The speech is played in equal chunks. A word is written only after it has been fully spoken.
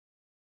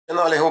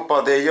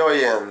Allihopa, det är jag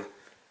igen.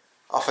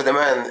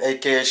 Affedeman,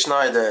 a.k.a.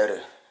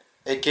 Schneider,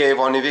 a.k.a.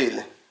 vad ni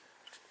vill.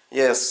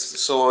 Yes,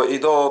 så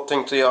idag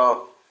tänkte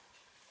jag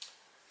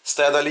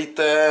städa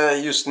lite.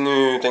 Just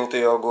nu tänkte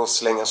jag gå och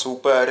slänga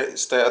sopor,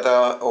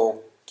 städa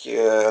och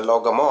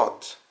laga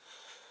mat.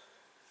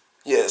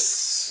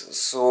 Yes,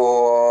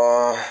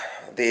 så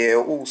det är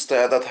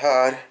ostädat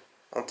här.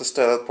 Jag har inte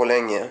städat på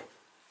länge.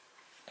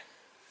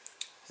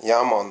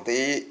 Ja man,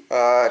 det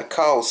är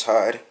kaos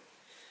här.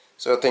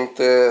 Så jag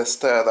tänkte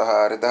städa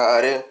här. Det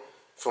här är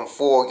från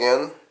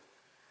fågeln.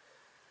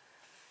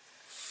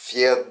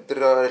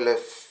 Fjädrar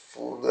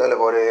eller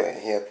vad det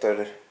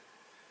heter.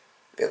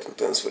 Vet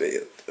inte ens vad det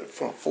heter.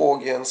 Från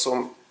fågeln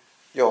som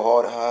jag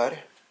har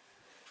här.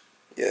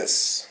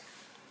 Yes.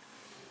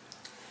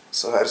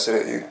 Så här ser det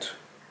ut.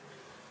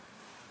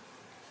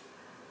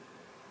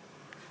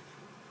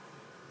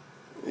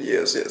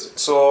 Yes.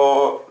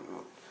 Så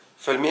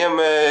följ med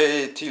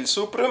mig till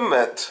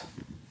soprummet.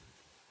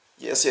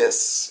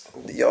 Yes.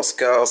 Jag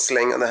ska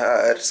slänga det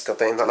här. Ska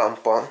tända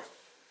lampan.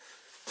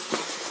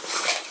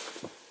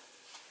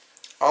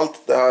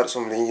 Allt det här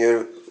som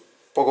ligger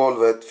på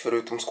golvet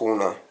förutom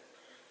skorna.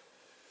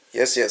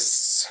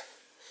 Yes.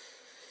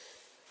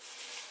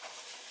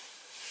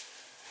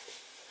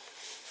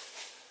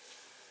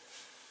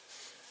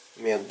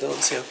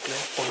 Meddans jag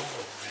på.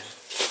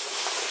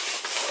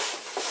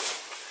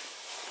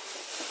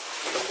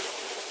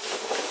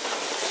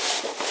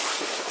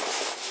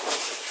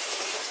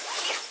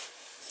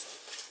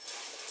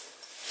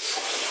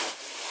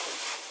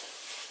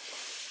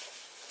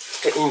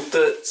 Jag ska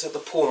inte sätta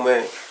på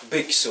mig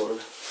byxor.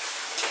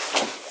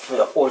 För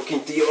jag orkar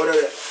inte göra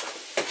det.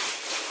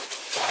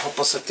 Jag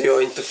hoppas att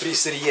jag inte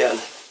fryser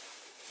ihjäl.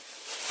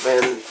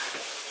 Men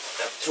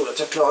jag tror att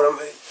jag klarar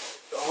mig.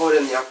 Jag har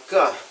en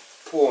jacka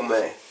på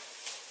mig.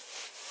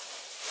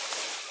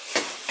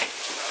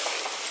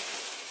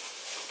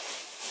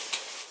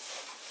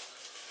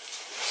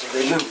 Så det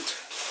är lugnt.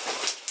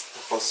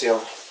 Hoppas jag.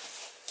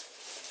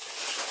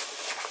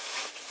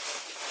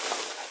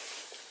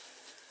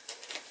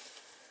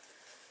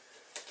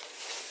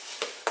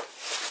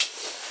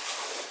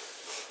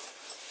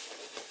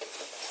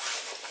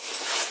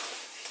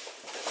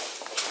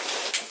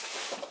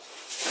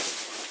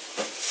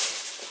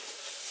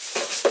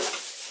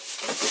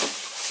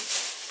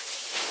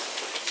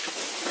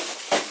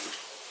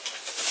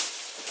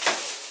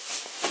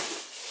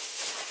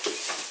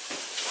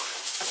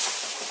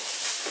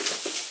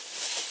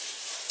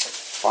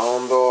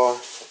 Fan då.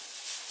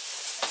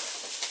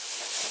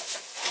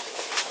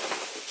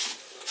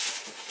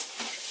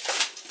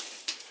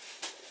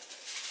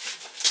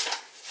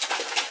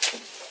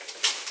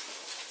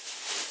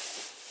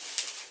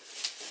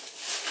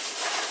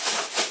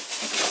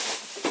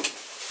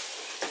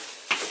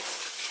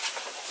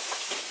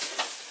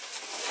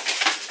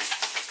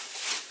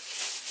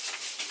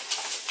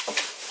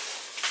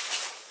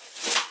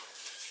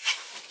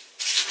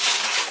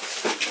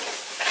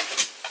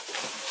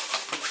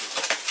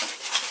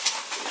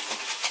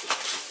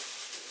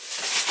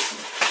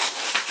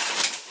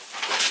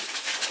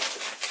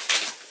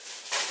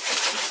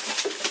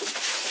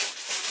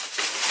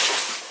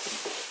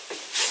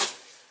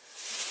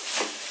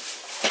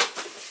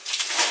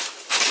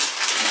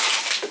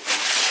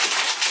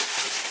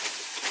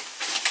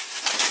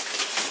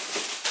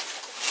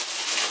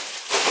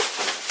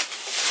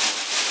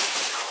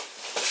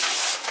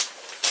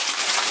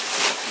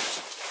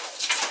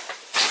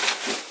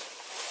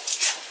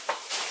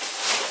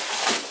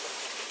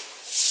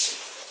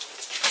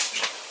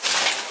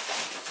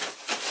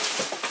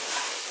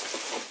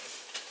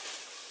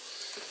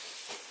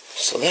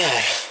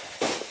 Sådär.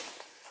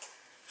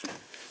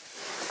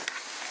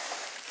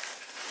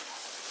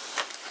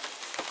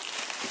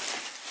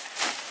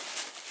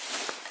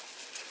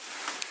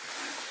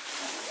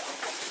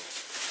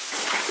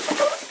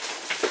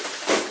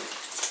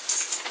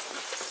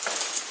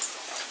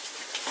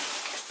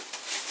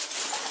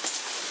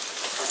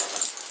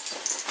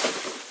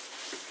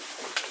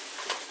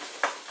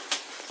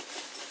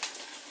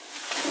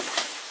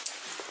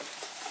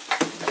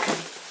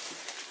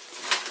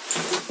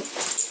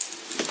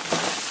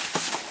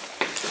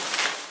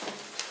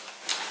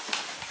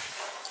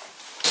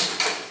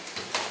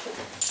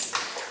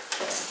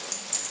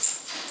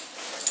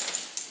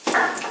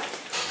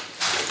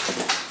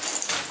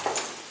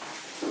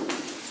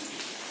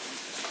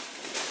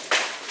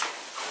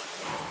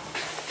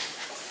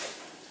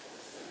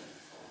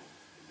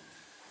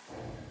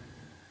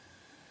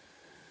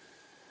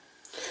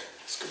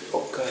 Ska vi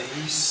åka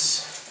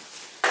hiss?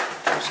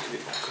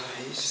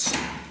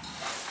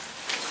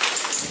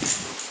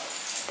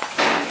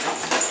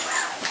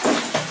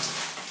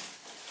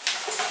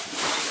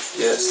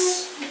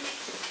 Yes.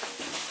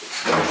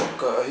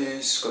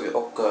 Ska vi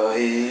åka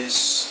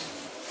hiss?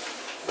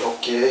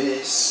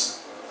 Okej.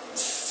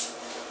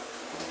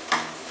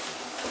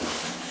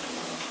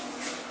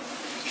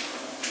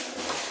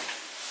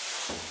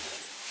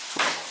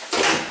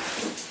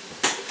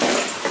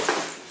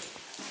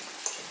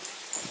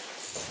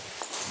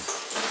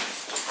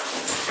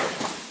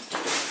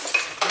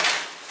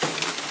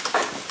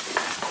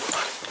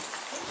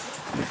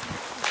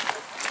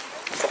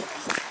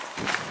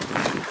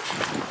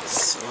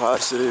 här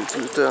ser det ut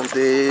ute.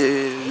 Det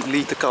är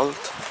lite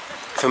kallt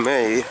för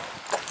mig.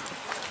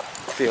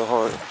 För jag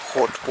har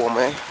hårt på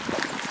mig.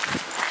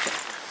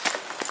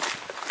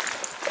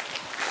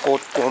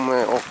 Hårt på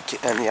mig och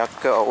en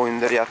jacka. Och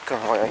under jackan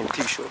har jag en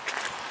t-shirt.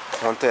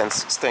 Jag har inte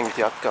ens stängt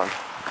jackan.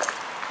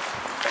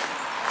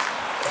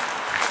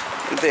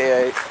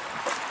 Det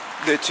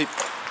är typ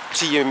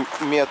 10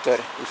 meter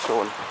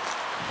ifrån.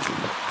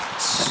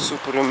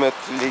 Soprummet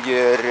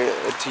ligger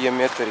 10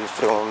 meter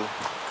ifrån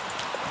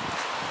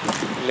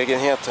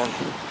lägenheten.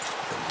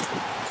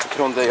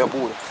 Från där jag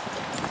bor.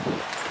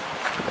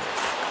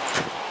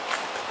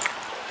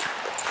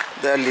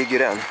 Där ligger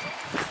den.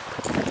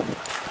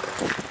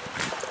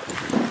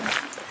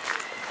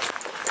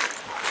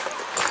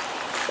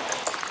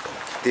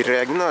 Det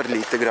regnar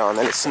lite grann,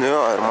 eller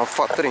snöar, man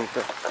fattar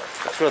inte.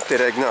 Jag tror att det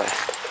regnar.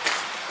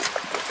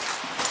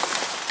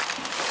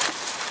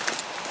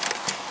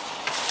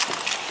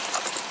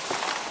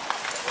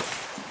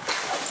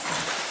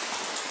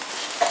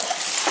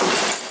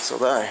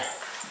 Sådär.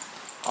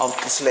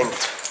 Allt är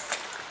slängt.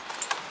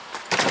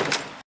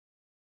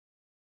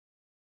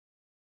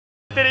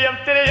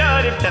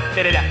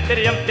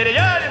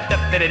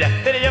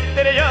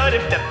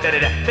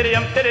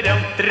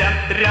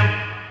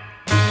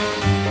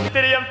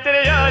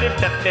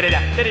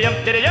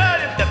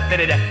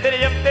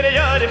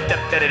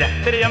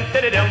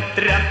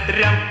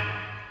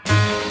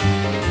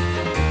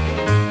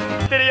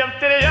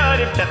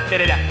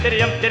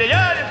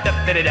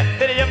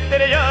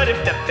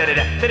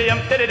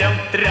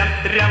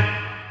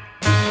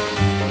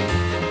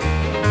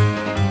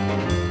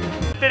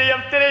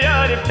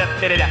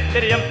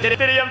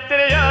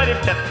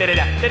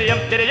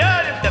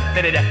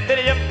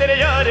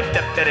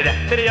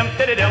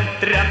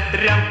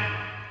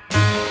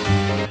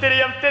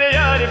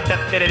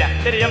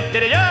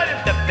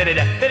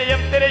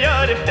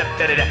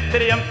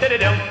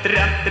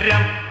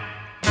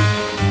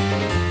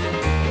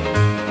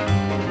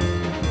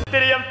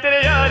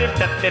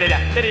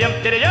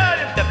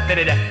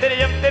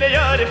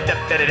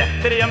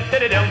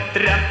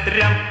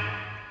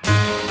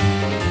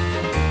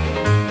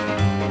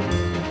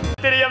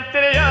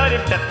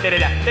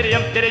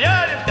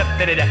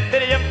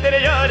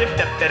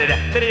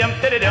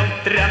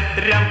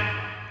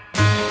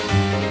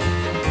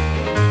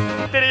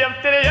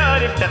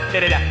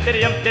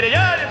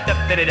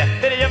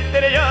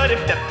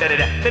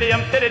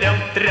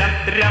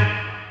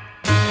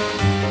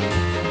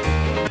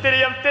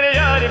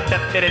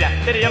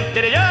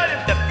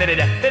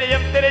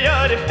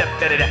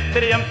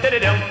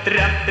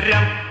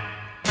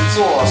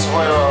 Så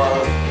har jag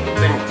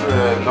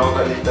tänkt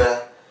laga lite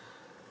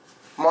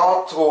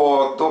mat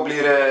och då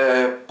blir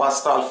det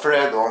pasta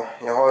alfredo.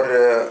 Jag har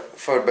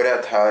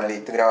förberett här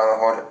lite grann. Jag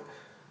har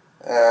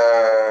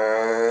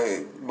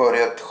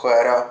börjat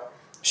skära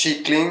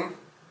kyckling.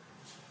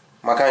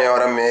 Man kan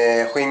göra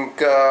med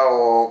skinka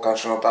och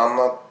kanske något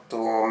annat.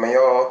 Men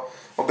jag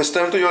har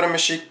bestämt att göra med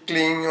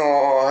kyckling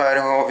och här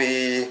har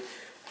vi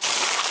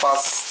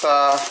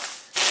pasta.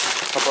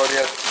 Jag har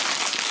börjat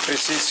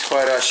precis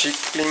skära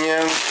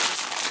kycklingen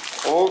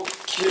och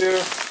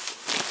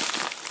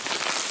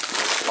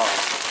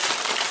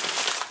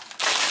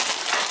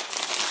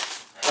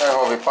här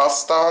har vi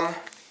pastan.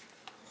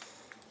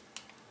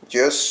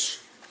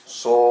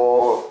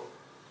 Så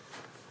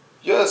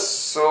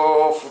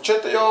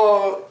fortsätter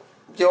jag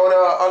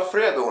göra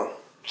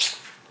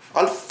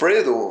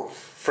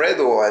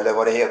Fredo eller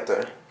vad det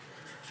heter.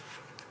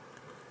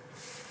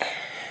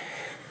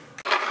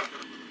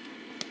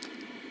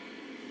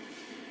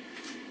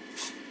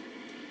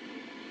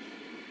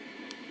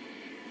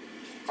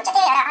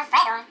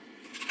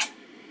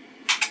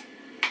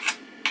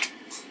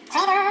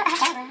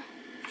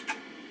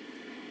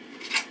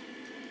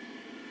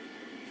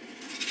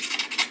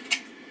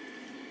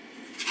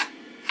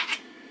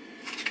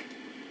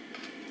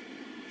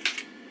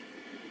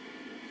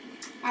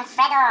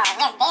 Alfredo,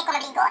 yes, det kommer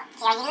bli gott.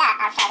 Jag gillar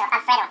Alfredo.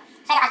 Pasta.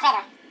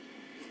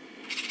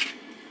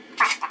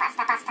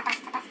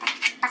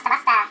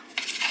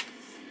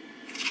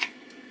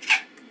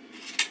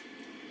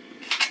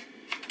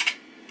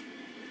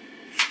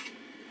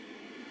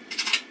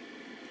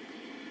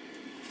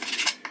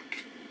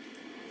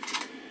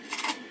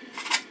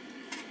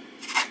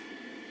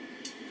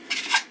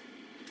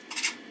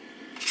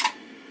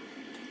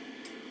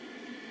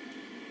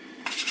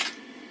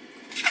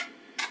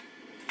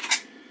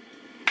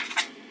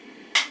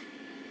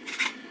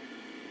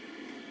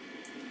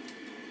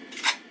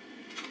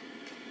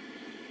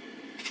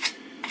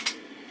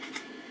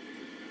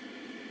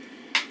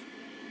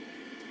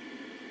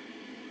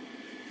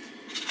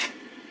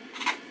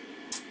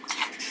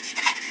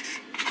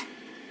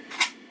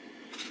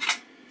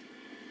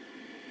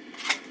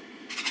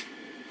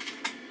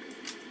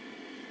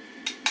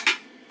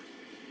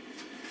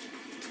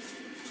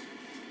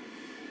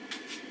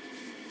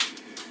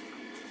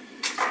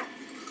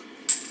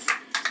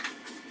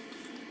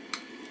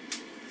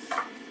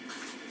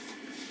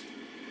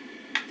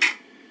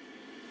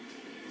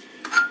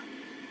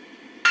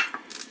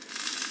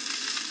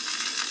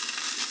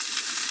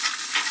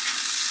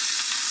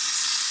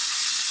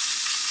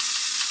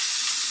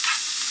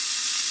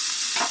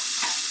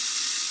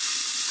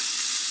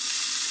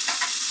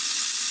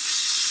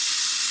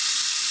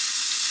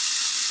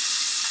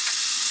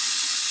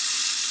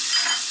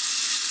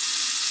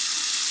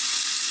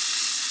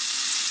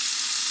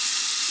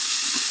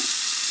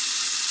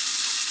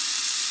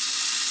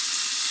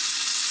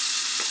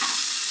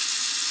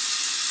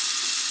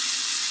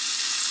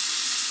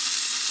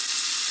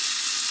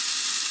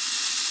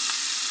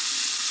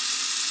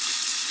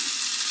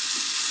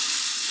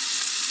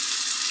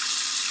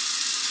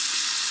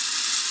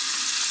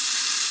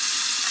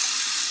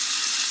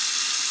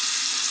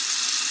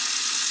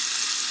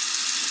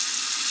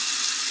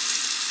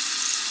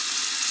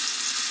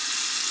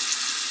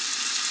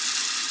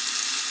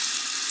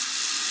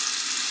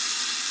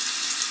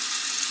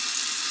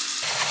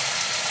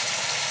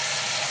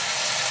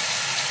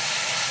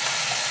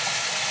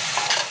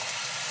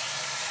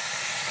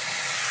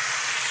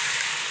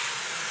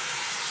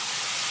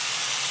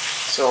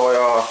 så har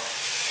jag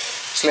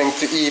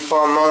slängt i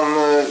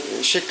pannan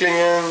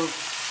kycklingen.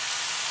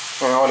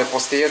 Den håller på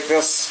att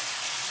stekas.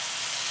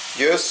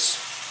 Just.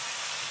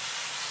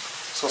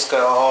 Så ska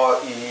jag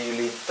ha i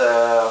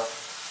lite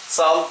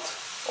salt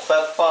och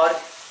peppar.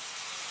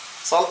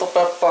 Salt och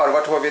peppar,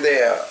 vart har vi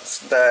det?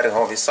 Där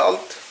har vi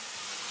salt.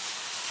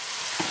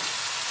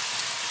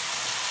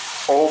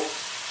 Och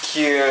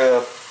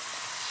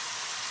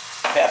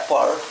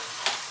peppar.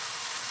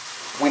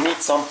 We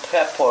need some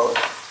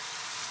pepper.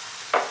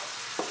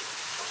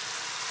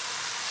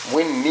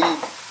 We need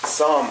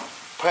some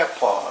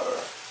pepper.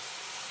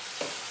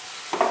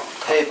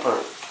 Paper.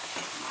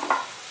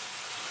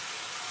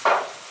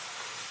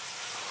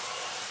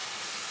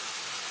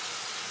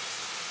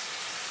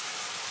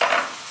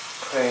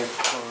 Paper.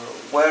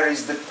 Where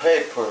is the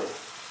paper?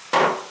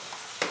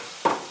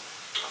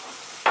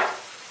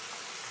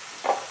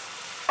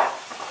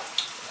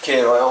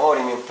 Okej då, jag har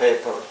ingen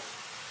paper.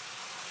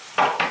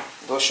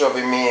 Då kör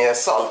vi med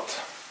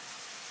salt.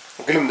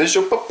 Jag glömde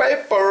köpa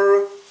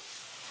paper.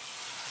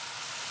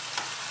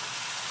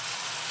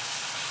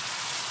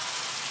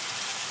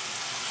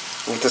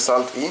 Lite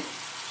salt i.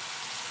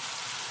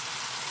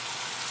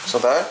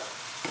 Sådär.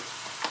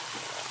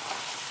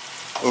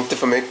 Inte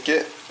för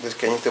mycket. Det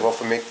ska inte vara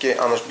för mycket,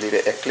 annars blir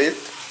det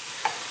äckligt.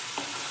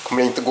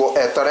 Kommer inte gå att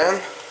äta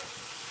den.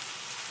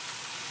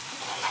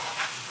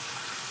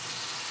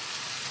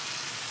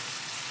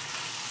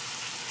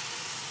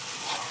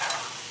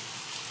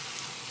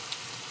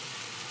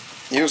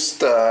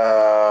 Just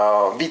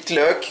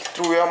vitlök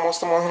tror jag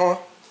måste man ha.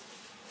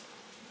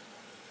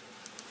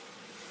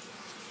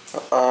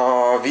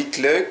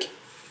 Vitlök.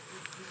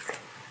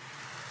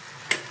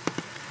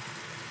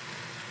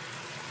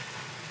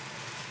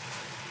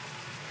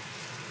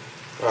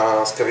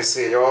 Ska vi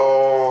se,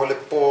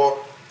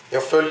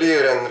 jag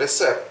följer en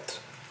recept.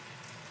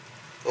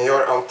 Jag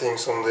gör allting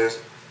som det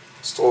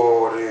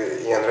står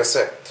i en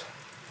recept.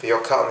 För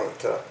jag kan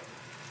inte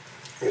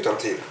utan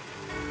till.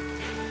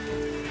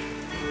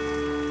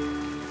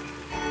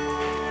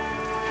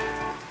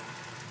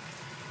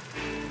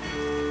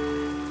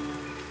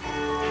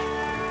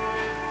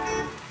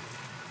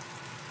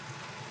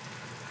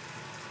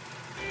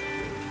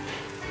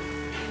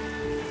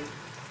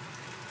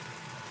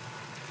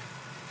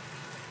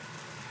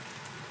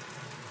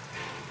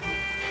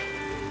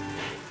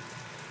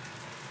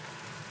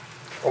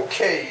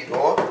 Okej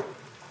då.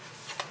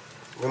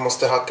 Vi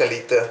måste hacka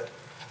lite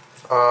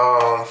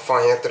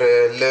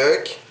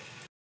lök.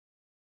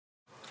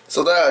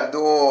 Så där,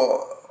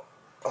 då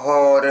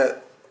har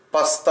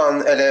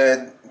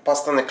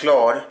pastan är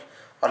klar.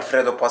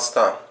 Alfredo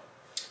pasta.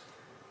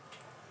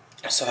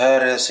 Så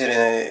här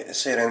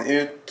ser den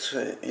ut.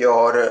 Jag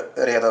har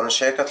redan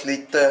käkat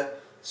lite,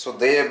 så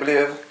det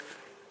blev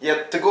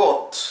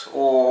jättegott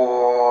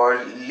och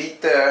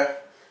lite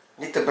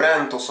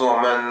bränt och så,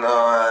 men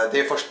det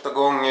är första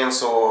gången,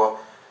 så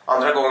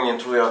andra gången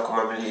tror jag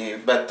kommer bli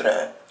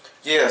bättre.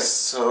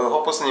 Yes,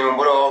 hoppas ni mår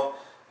bra,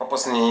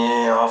 hoppas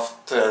ni har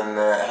haft en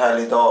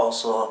härlig dag,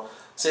 så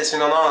ses vi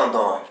någon annan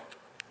dag.